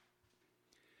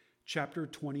chapter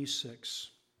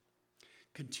 26.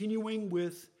 Continuing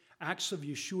with Acts of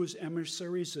Yeshua's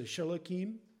emissaries, the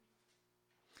Shelakim,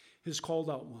 his called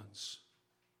out ones.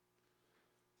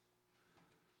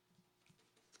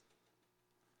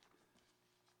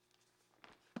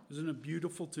 Isn't it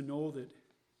beautiful to know that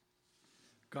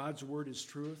God's word is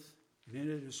truth and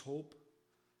in it is hope?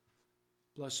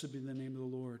 Blessed be the name of the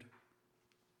Lord.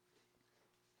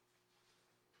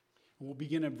 And we'll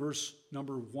begin at verse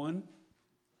number 1,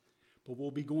 but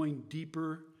we'll be going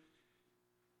deeper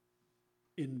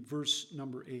in verse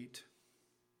number 8.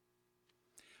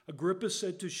 Agrippa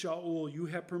said to Shaul, "You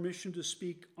have permission to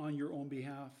speak on your own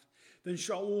behalf." Then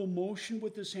Shaul motioned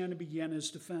with his hand and began his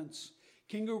defense.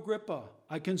 "King Agrippa,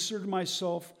 I consider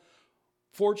myself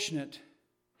fortunate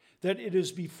that it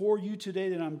is before you today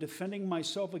that I'm defending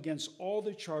myself against all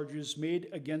the charges made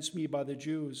against me by the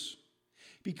Jews.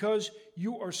 Because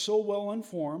you are so well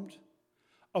informed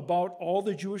about all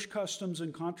the Jewish customs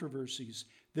and controversies,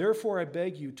 therefore I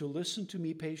beg you to listen to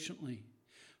me patiently.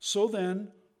 So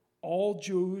then, all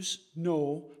Jews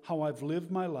know how I've lived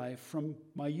my life from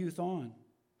my youth on,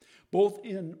 both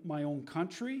in my own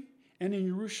country and in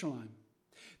Jerusalem.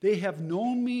 They have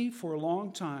known me for a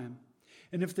long time,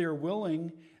 and if they are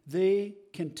willing, they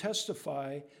can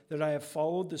testify that I have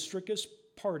followed the strictest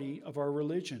party of our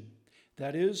religion.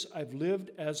 That is, I've lived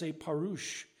as a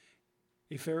Parush,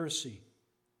 a Pharisee.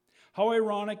 How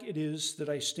ironic it is that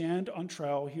I stand on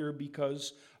trial here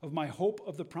because of my hope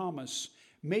of the promise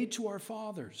made to our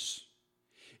fathers.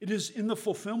 It is in the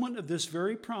fulfillment of this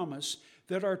very promise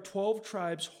that our 12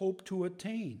 tribes hope to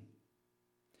attain,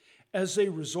 as they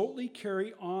resolutely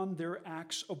carry on their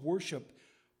acts of worship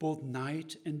both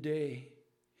night and day.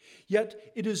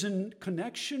 Yet it is in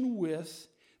connection with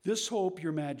this hope,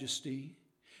 Your Majesty,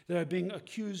 that I'm being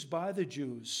accused by the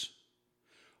Jews.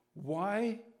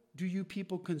 Why do you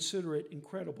people consider it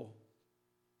incredible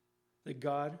that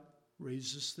God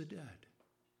raises the dead?"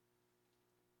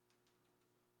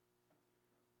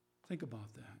 Think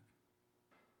about that.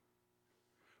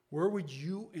 Where would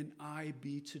you and I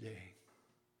be today?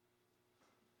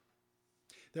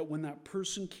 That when that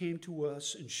person came to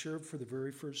us and shared for the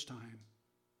very first time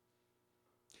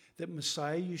that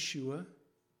Messiah Yeshua,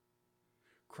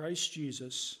 Christ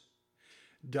Jesus,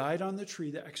 died on the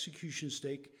tree, the execution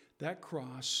stake, that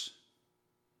cross,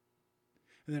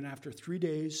 and then after 3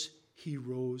 days, he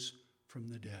rose from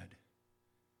the dead.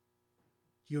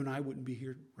 You and I wouldn't be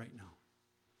here right now.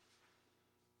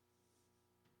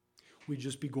 We'd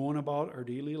just be going about our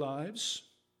daily lives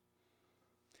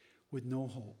with no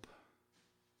hope.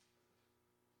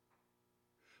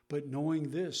 But knowing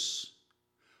this,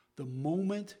 the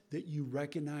moment that you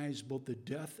recognize both the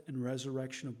death and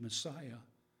resurrection of Messiah,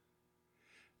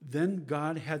 then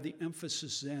God had the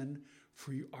emphasis then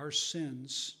for our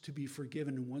sins to be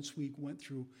forgiven. And once we went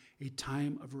through a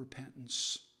time of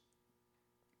repentance,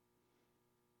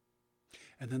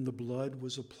 and then the blood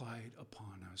was applied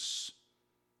upon us,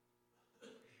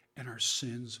 and our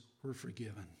sins were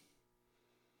forgiven.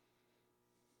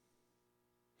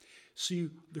 See,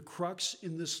 the crux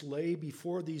in this lay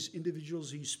before these individuals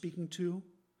he's speaking to,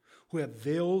 who have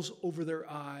veils over their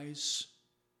eyes.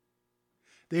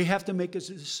 They have to make a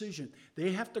decision.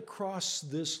 They have to cross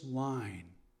this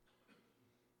line.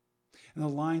 And the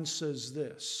line says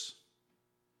this: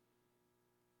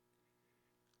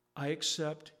 I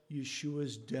accept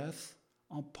Yeshua's death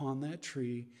upon that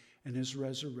tree and his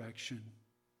resurrection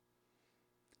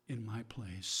in my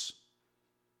place,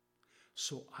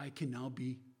 so I can now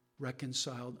be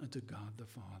reconciled unto God the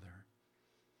Father.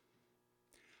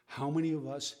 How many of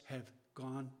us have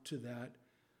gone to that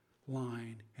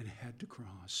line and had to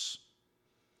cross?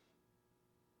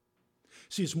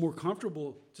 See, it's more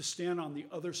comfortable to stand on the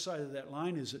other side of that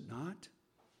line, is it not?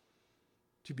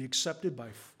 To be accepted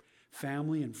by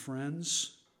family and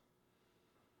friends.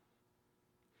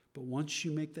 But once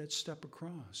you make that step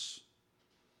across,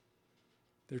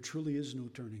 there truly is no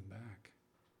turning back.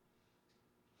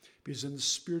 Because then the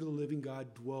Spirit of the living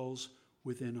God dwells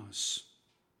within us.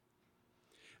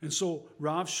 And so,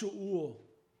 Rav Shaul,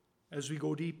 as we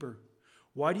go deeper,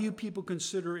 why do you people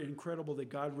consider it incredible that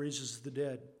God raises the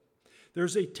dead?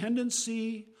 There's a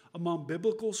tendency among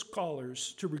biblical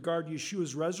scholars to regard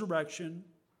Yeshua's resurrection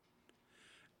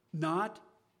not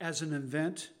as an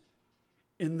event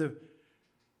in the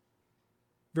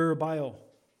variable.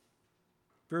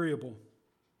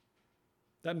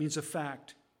 That means a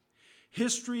fact.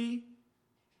 History,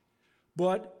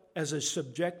 but as a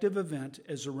subjective event,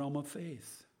 as a realm of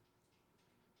faith.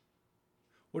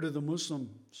 What do the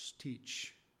Muslims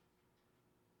teach?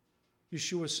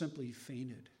 Yeshua simply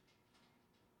fainted.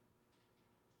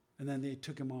 And then they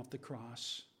took him off the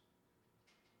cross.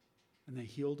 and they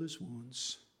healed his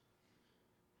wounds.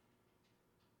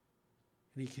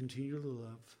 And he continued to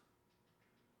live.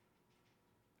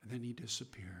 And then he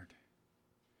disappeared.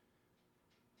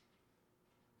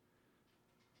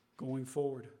 Going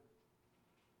forward.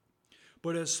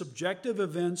 But as subjective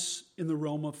events in the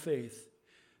realm of faith,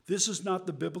 this is not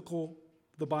the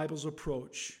Bible's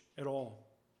approach at all.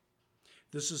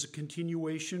 This is a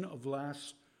continuation of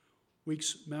last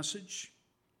week's message.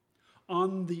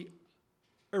 On the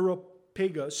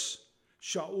Areopagus,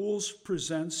 Shaul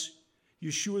presents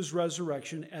Yeshua's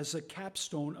resurrection as a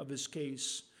capstone of his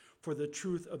case for the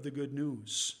truth of the good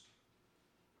news.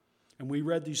 And we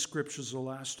read these scriptures the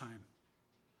last time,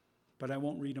 but I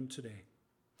won't read them today.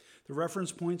 The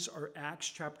reference points are Acts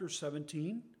chapter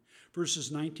 17,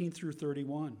 verses 19 through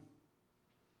 31,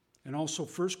 and also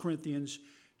 1 Corinthians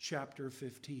chapter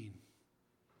 15.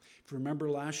 If you remember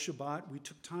last Shabbat, we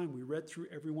took time, we read through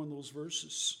every one of those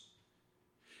verses.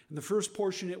 In the first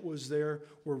portion, it was there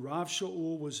where Rav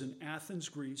Shaul was in Athens,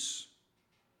 Greece.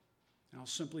 And I'll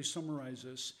simply summarize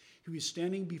this. He was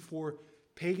standing before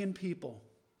pagan people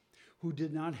who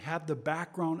did not have the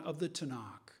background of the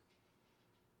Tanakh.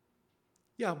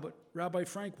 Yeah, but Rabbi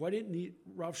Frank, why didn't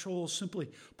Rav Shaul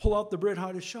simply pull out the Brit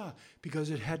Hadashah? Because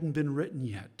it hadn't been written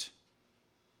yet.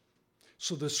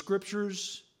 So the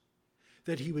scriptures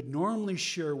that he would normally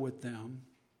share with them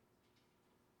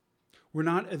were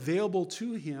not available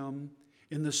to him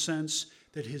in the sense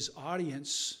that his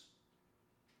audience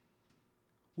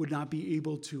would not be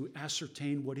able to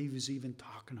ascertain what he was even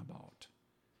talking about.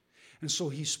 And so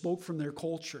he spoke from their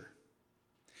culture.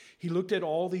 He looked at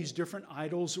all these different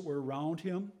idols that were around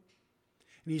him,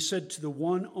 and he said to the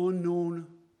one unknown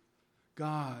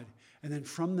God, and then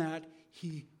from that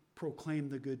he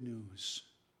proclaimed the good news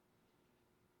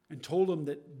and told them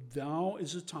that now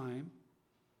is a time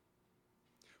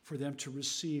for them to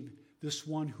receive this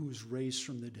one who is raised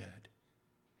from the dead.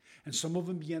 And some of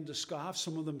them began to scoff,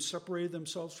 some of them separated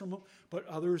themselves from him, but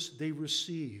others, they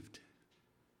received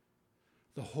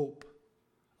the hope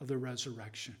of the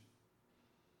resurrection.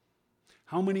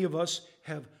 How many of us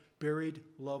have buried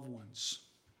loved ones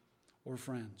or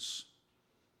friends?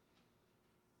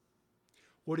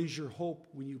 What is your hope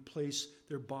when you place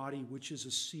their body, which is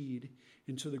a seed,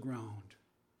 into the ground?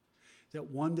 That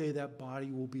one day that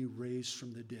body will be raised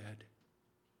from the dead.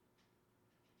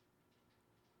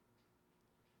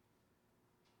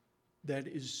 That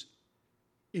is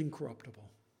incorruptible,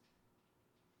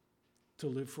 to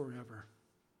live forever.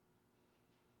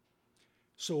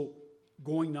 So,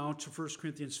 going now to 1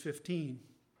 Corinthians 15,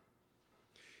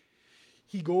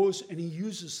 he goes and he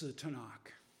uses the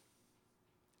Tanakh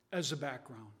as a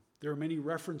background. There are many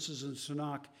references in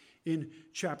Tanakh in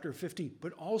chapter 15,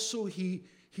 but also he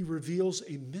reveals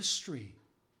a mystery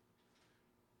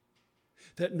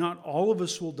that not all of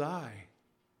us will die.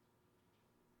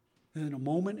 And in a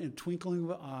moment, in a twinkling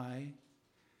of an eye,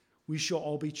 we shall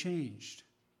all be changed.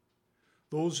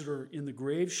 Those that are in the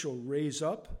grave shall raise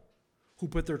up, who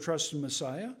put their trust in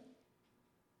Messiah.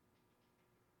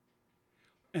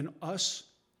 And us,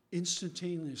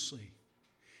 instantaneously,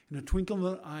 in a twinkling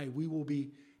of an eye, we will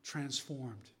be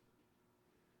transformed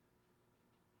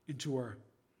into our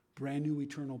brand new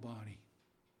eternal body.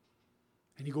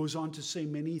 And he goes on to say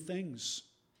many things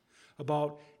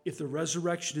about if the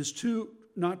resurrection is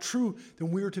not true, then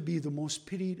we are to be the most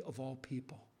pitied of all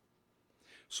people.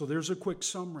 So there's a quick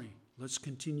summary. Let's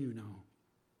continue now.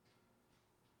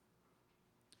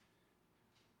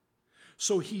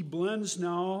 So he blends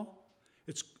now,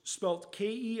 it's spelled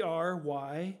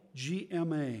Kerygma,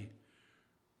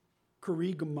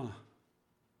 Kerygma.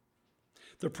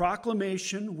 The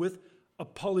proclamation with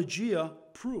apologia,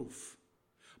 proof,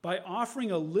 by offering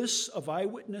a list of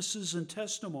eyewitnesses and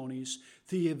testimonies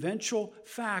to the eventual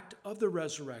fact of the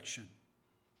resurrection.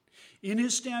 In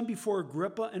his stand before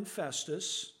Agrippa and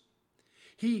Festus,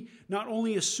 he not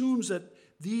only assumes that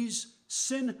these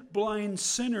sin-blind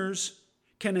sinners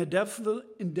can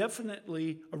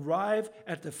indefinitely arrive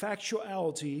at the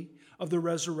factuality of the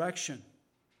resurrection.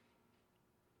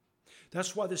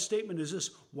 That's why the statement is this: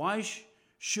 why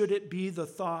should it be the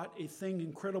thought, a thing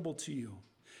incredible to you,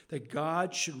 that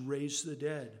God should raise the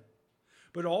dead?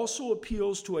 But also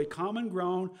appeals to a common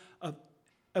ground of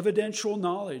evidential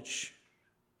knowledge.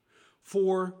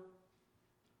 For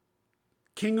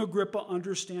King Agrippa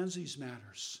understands these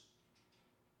matters.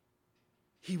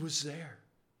 He was there.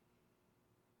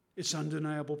 It's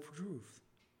undeniable truth.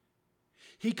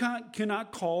 He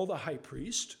cannot call the high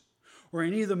priest or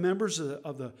any of the members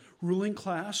of the ruling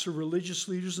class or religious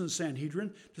leaders in the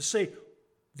Sanhedrin to say,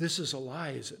 this is a lie,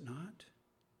 is it not?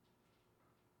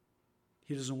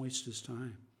 He doesn't waste his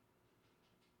time.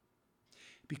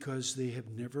 because they have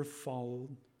never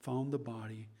found the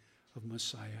body of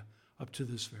Messiah up to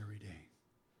this very day.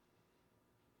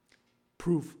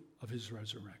 Proof of his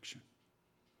resurrection.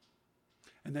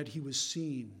 And that he was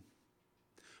seen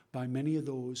by many of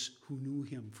those who knew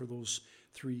him for those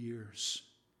 3 years.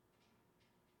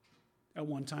 At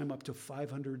one time, up to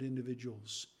 500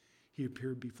 individuals, he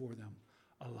appeared before them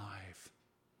alive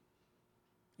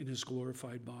in his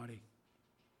glorified body.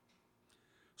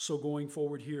 So going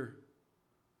forward here,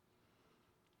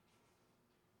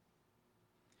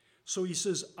 so he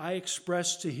says, I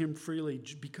expressed to him freely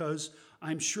because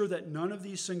I'm sure that none of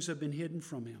these things have been hidden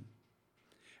from him.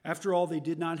 After all, they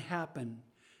did not happen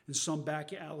in some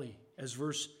back alley, as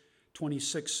verse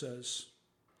 26 says.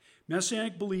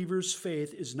 Messianic believers'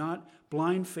 faith is not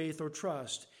blind faith or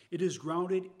trust. It is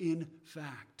grounded in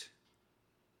fact.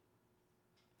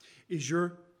 Is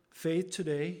your faith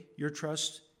today, your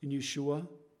trust in Yeshua,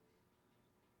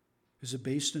 is it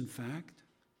based in fact?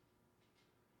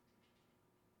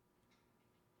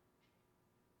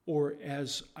 Or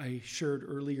as I shared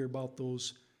earlier about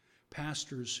those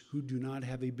pastors who do not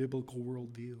have a biblical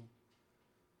worldview,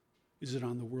 is it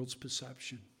on the world's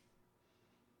perception?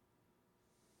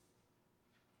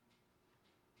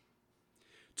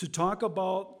 To talk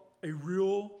about a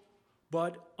real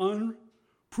but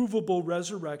unprovable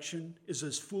resurrection is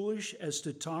as foolish as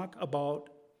to talk about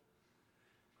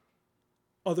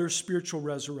other spiritual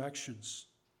resurrections.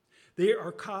 They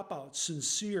are cop-outs,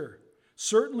 sincere,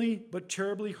 certainly but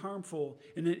terribly harmful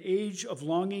in an age of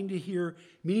longing to hear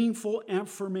meaningful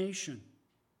affirmation.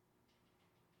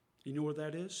 You know what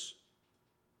that is?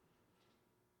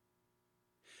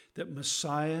 That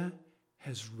Messiah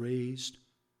has raised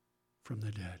from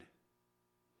the dead.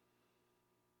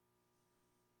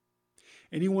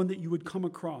 Anyone that you would come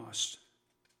across,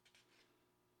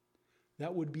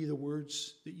 that would be the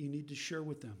words that you need to share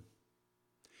with them.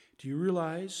 Do you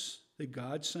realize that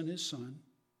God sent his Son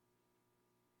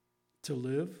to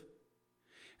live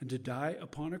and to die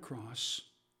upon a cross,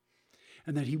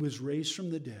 and that he was raised from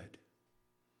the dead?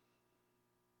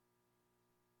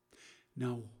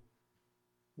 Now,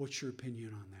 what's your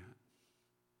opinion on that?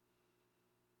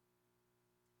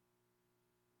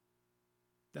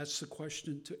 That's the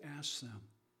question to ask them.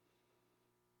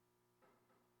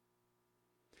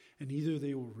 And either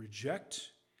they will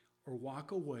reject or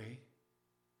walk away,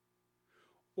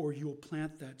 or you'll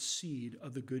plant that seed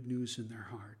of the good news in their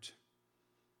heart.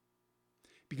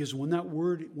 Because when that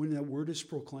word is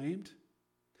proclaimed,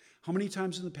 how many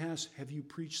times in the past have you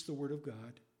preached the word of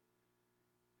God,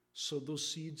 sowed those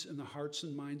seeds in the hearts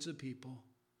and minds of people,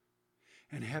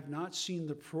 and have not seen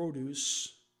the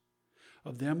produce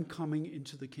of them coming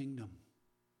into the kingdom?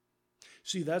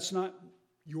 See, that's not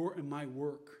your and my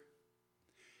work.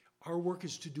 Our work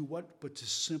is to do what? But to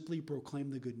simply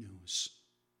proclaim the good news.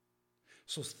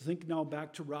 So think now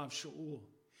back to Rav Shaul.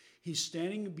 He's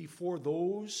standing before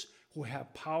those who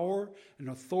have power and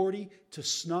authority to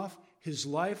snuff his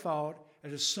life out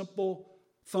at a simple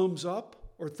thumbs up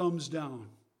or thumbs down.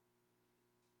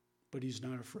 But he's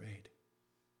not afraid,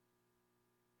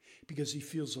 because he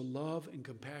feels the love and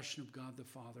compassion of God the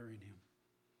Father in him.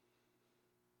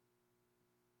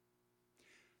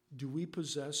 Do we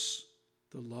possess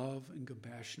the love and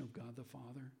compassion of God the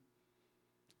Father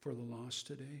for the lost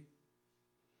today?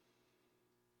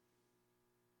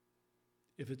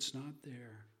 If it's not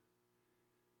there,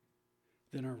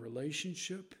 then our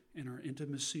relationship and our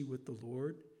intimacy with the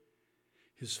Lord,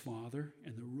 his Father,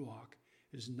 and the Ruach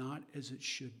is not as it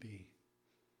should be.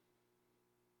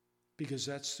 Because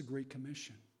that's the Great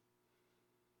Commission,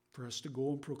 for us to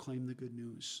go and proclaim the good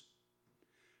news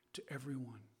to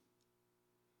everyone.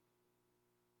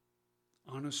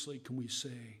 Honestly, can we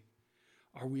say,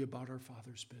 are we about our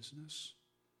Father's business?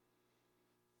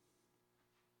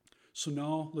 So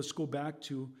now let's go back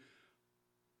to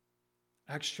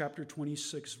Acts chapter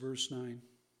 26, verse 9.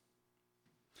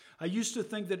 I used to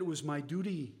think that it was my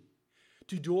duty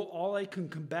to do all I can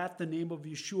combat the name of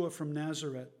Yeshua from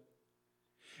Nazareth.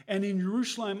 And in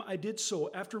Jerusalem I did so.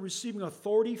 After receiving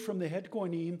authority from the head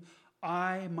Kohanim,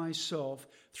 I myself,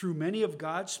 through many of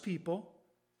God's people,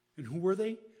 and who were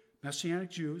they? Messianic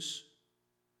Jews,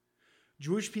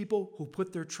 Jewish people who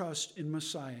put their trust in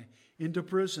Messiah, into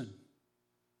prison.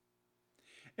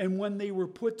 And when they were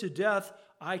put to death,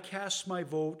 I cast my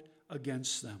vote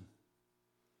against them.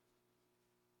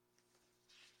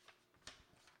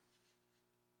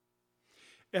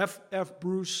 F.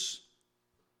 Bruce,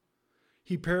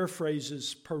 he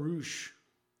paraphrases Parush.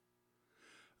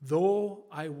 Though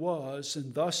I was,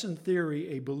 and thus in theory,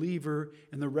 a believer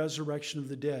in the resurrection of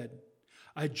the dead,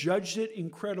 I judged it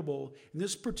incredible in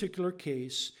this particular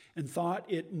case and thought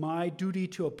it my duty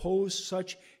to oppose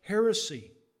such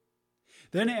heresy.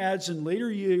 Then adds, in later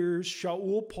years,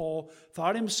 Shaul Paul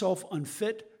thought himself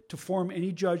unfit to form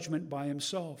any judgment by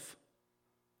himself.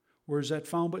 Where is that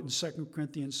found? But in 2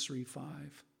 Corinthians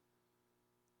 3:5.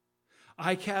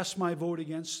 I cast my vote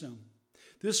against them.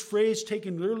 This phrase,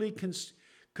 taken literally,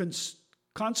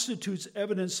 constitutes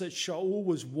evidence that Shaul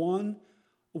was a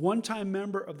one-time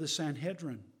member of the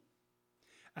Sanhedrin.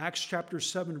 Acts chapter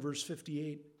 7, verse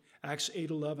 58. Acts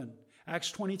 8:11.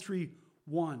 Acts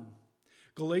 23:1.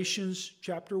 Galatians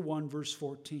chapter 1, verse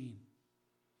 14.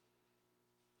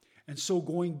 And so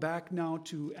going back now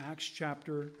to Acts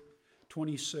chapter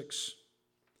 26,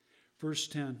 verse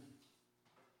 10.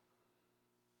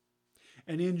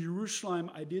 And in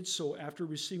Jerusalem I did so after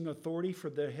receiving authority for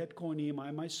the head Kohanim,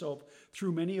 I myself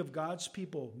threw many of God's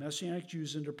people, Messianic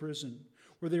Jews, into prison,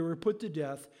 where they were put to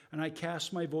death, and I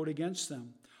cast my vote against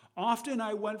them. Often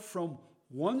I went from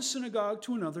one synagogue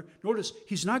to another. Notice,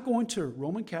 he's not going to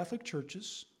Roman Catholic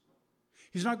churches.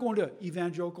 He's not going to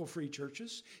evangelical free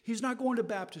churches. He's not going to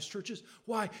Baptist churches.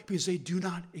 Why? Because they do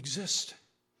not exist.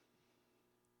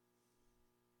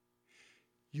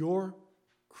 Your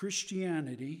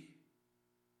Christianity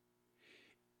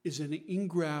is an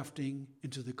ingrafting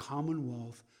into the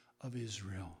commonwealth of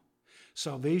Israel.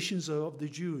 Salvation's of the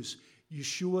Jews.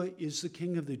 Yeshua is the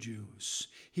King of the Jews.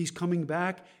 He's coming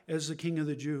back as the King of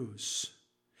the Jews.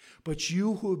 But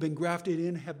you who have been grafted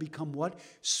in have become what?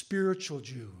 Spiritual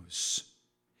Jews.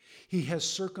 He has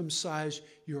circumcised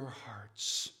your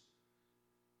hearts.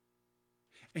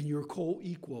 And you're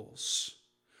co-equals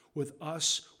with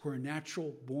us who are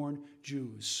natural-born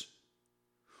Jews,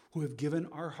 who have given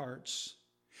our hearts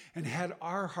and had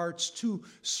our hearts too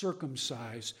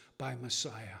circumcised by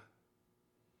Messiah.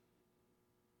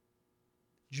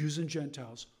 Jews and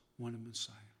Gentiles, one in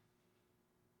Messiah.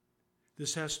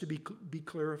 This has to be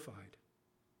clarified.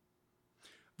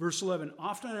 Verse 11,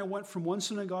 often I went from one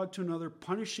synagogue to another,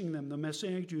 punishing them, the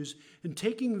Messianic Jews, and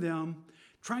taking them,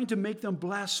 trying to make them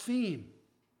blaspheme.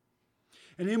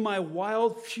 And in my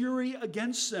wild fury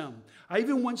against them, I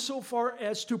even went so far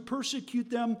as to persecute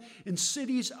them in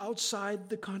cities outside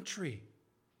the country.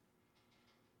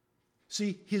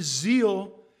 See, his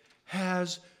zeal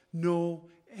has no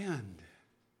end.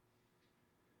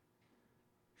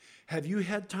 Have you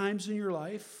had times in your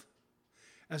life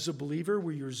as a believer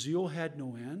where your zeal had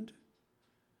no end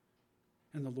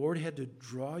and the Lord had to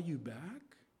draw you back?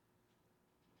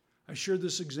 I shared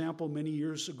this example many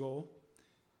years ago,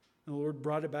 and the Lord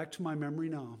brought it back to my memory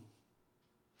now.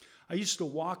 I used to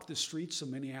walk the streets of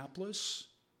Minneapolis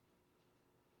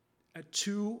at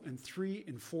 2 and 3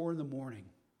 and 4 in the morning,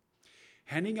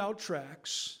 handing out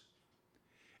tracts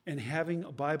and having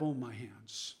a Bible in my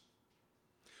hands.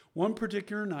 One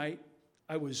particular night,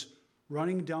 I was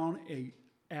running down an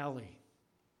alley.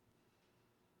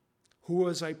 Who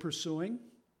was I pursuing?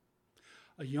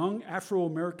 A young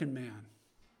Afro-American man.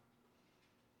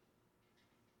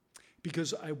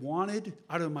 Because I wanted,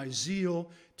 out of my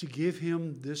zeal, to give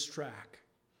him this tract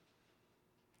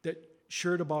that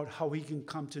shared about how he can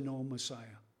come to know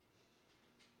Messiah.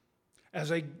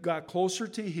 As I got closer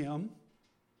to him,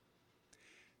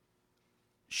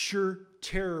 sure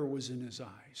terror was in his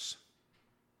eyes.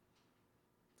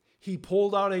 He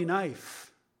pulled out a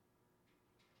knife.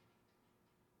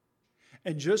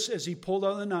 And just as he pulled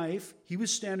out the knife, he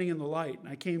was standing in the light. And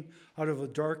I came out of a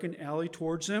darkened alley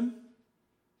towards him.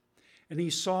 And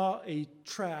he saw a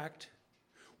tract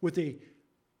with an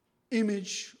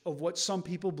image of what some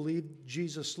people believe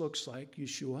Jesus looks like,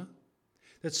 Yeshua,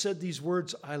 that said these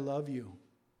words, I love you.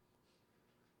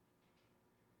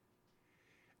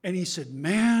 And he said,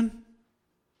 man,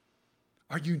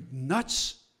 are you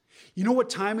nuts? You know what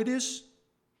time it is?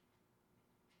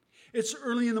 It's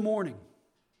early in the morning.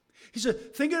 He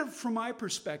said, think of it from my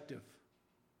perspective.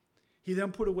 He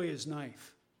then put away his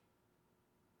knife.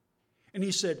 And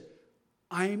he said,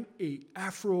 I'm an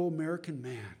Afro-American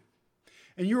man,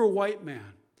 and you're a white man.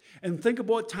 And think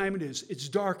about what time it is. It's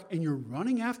dark, and you're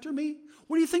running after me?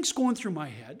 What do you think's going through my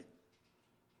head?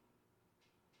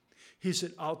 He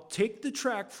said, I'll take the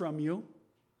tract from you,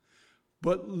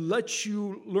 but let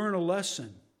you learn a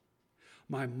lesson.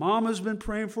 My mom has been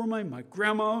praying for me. My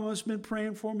grandma has been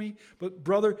praying for me. But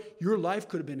brother, your life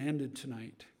could have been ended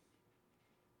tonight.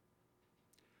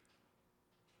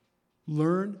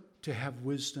 Learn to have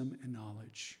wisdom and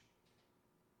knowledge.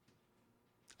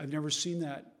 I've never seen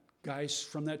that. Guys,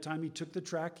 from that time he took the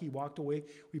tract, he walked away,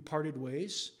 we parted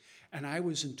ways, and I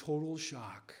was in total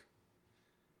shock.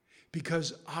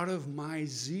 Because out of my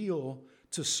zeal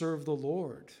to serve the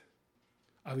Lord,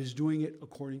 I was doing it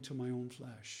according to my own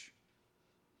flesh.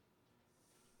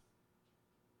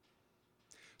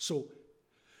 So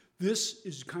this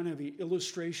is kind of the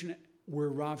illustration where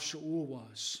Rav Shaul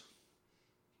was.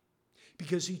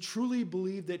 Because he truly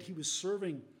believed that he was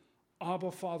serving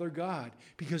Abba, Father God.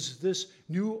 Because this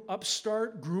new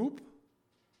upstart group,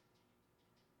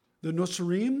 the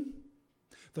Nusrim,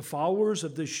 the followers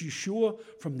of the Yeshua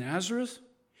from Nazareth,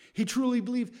 he truly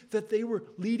believed that they were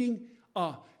leading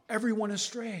everyone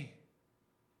astray.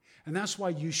 And that's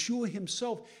why Yeshua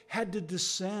himself had to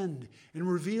descend and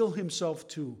reveal himself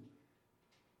to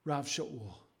Rav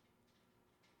Shaul.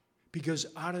 Because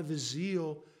out of his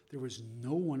zeal, there was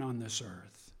no one on this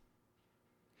earth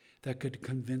that could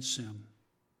convince him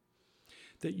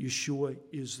that Yeshua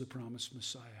is the promised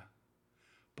Messiah,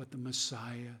 but the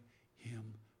Messiah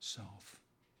himself.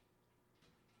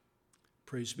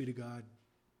 Praise be to God.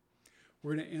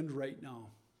 We're going to end right now.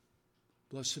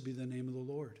 Blessed be the name of the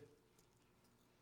Lord.